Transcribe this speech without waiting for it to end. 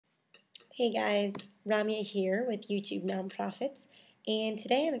Hey guys, Ramya here with YouTube Nonprofits, and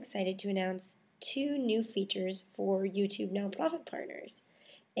today I'm excited to announce two new features for YouTube Nonprofit partners.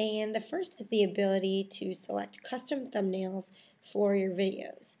 And the first is the ability to select custom thumbnails for your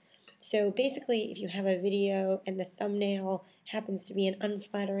videos. So basically, if you have a video and the thumbnail happens to be an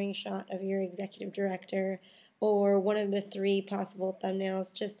unflattering shot of your executive director, or one of the three possible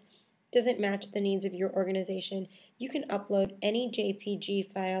thumbnails just doesn't match the needs of your organization, you can upload any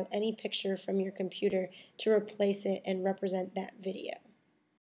JPG file, any picture from your computer to replace it and represent that video.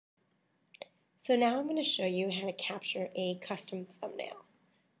 So now I'm going to show you how to capture a custom thumbnail.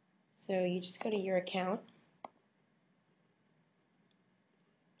 So you just go to your account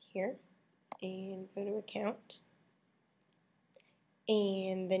here and go to account,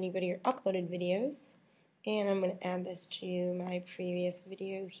 and then you go to your uploaded videos, and I'm going to add this to my previous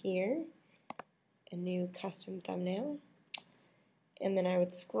video here, a new custom thumbnail. And then I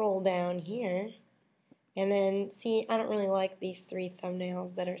would scroll down here and then see I don't really like these three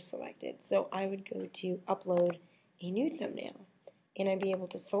thumbnails that are selected, so I would go to upload a new thumbnail, and I'd be able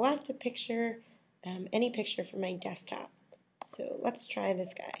to select a picture, any picture from my desktop. So let's try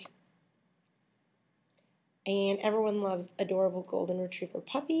this guy. And everyone loves adorable golden retriever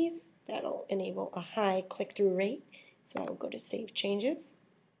puppies. That'll enable a high click-through rate, so I will go to Save Changes.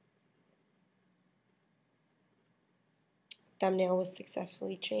 Thumbnail was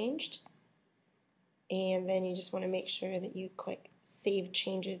successfully changed. And then you just want to make sure that you click Save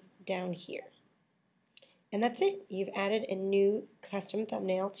Changes down here. And that's it. You've added a new custom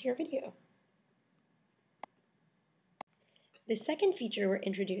thumbnail to your video. The second feature we're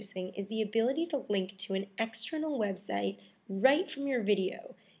introducing is the ability to link to an external website right from your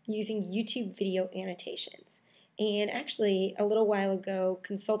video using YouTube video annotations. And actually, a little while ago,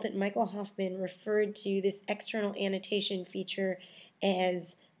 consultant Michael Hoffman referred to this external annotation feature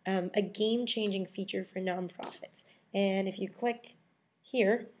as a game-changing feature for nonprofits. And if you click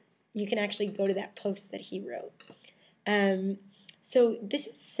here, you can actually go to that post that he wrote. So this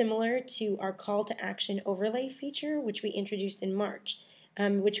is similar to our call to action overlay feature, which we introduced in March,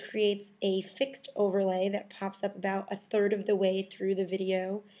 which creates a fixed overlay that pops up about a third of the way through the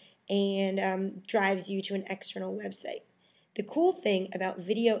video and drives you to an external website. The cool thing about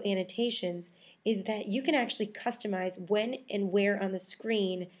video annotations is that you can actually customize when and where on the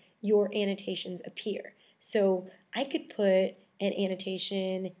screen your annotations appear. So I could put an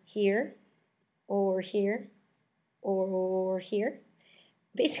annotation here, or here, or here.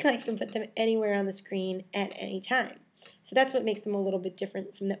 Basically, I can put them anywhere on the screen at any time. So that's what makes them a little bit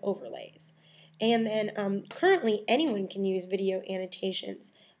different from the overlays. And then currently, anyone can use video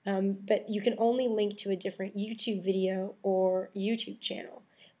annotations, but you can only link to a different YouTube video or YouTube channel.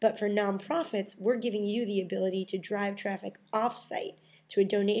 But for nonprofits, we're giving you the ability to drive traffic off-site to a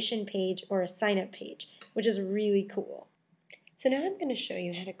donation page or a sign-up page, which is really cool. So now I'm going to show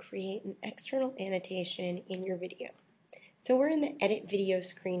you how to create an external annotation in your video. So we're in the Edit Video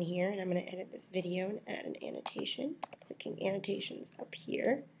screen here, and I'm going to edit this video and add an annotation. Clicking Annotations up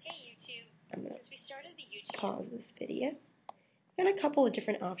here. Hey YouTube, I'm going since we started the YouTube, to pause this video. Got a couple of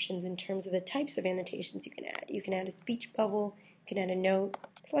different options in terms of the types of annotations you can add. You can add a speech bubble, you can add a note.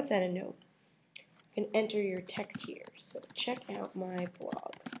 So let's add a note. You can enter your text here. So check out my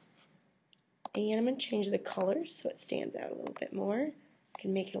blog. And I'm going to change the color so it stands out a little bit more. I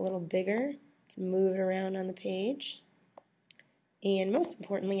can make it a little bigger. I can move it around on the page. And most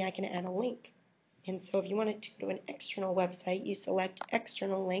importantly, I can add a link. And so if you want it to go to an external website, you select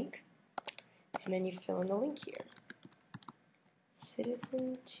External Link, and then you fill in the link here.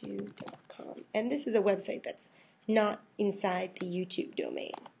 citizentube.com. And this is a website that's not inside the YouTube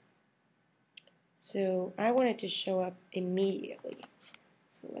domain. So I want it to show up immediately.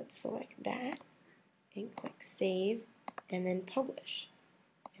 So let's select that and click Save and then Publish.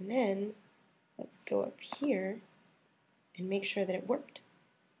 And then let's go up here and make sure that it worked.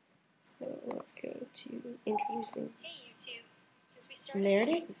 So let's go to Introducing. hey YouTube, since we started And there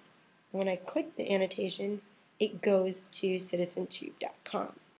it is. When I click the annotation, it goes to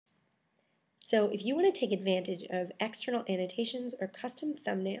citizentube.com. So if you want to take advantage of external annotations or custom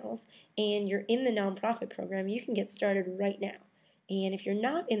thumbnails and you're in the nonprofit program, you can get started right now. And if you're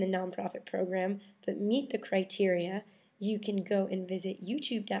not in the nonprofit program but meet the criteria, you can go and visit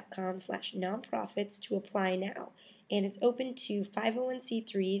youtube.com/nonprofits to apply now. And it's open to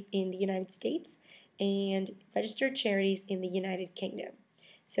 501c3s in the United States and registered charities in the United Kingdom.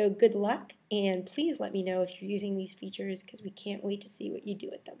 So good luck, and please let me know if you're using these features because we can't wait to see what you do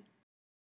with them.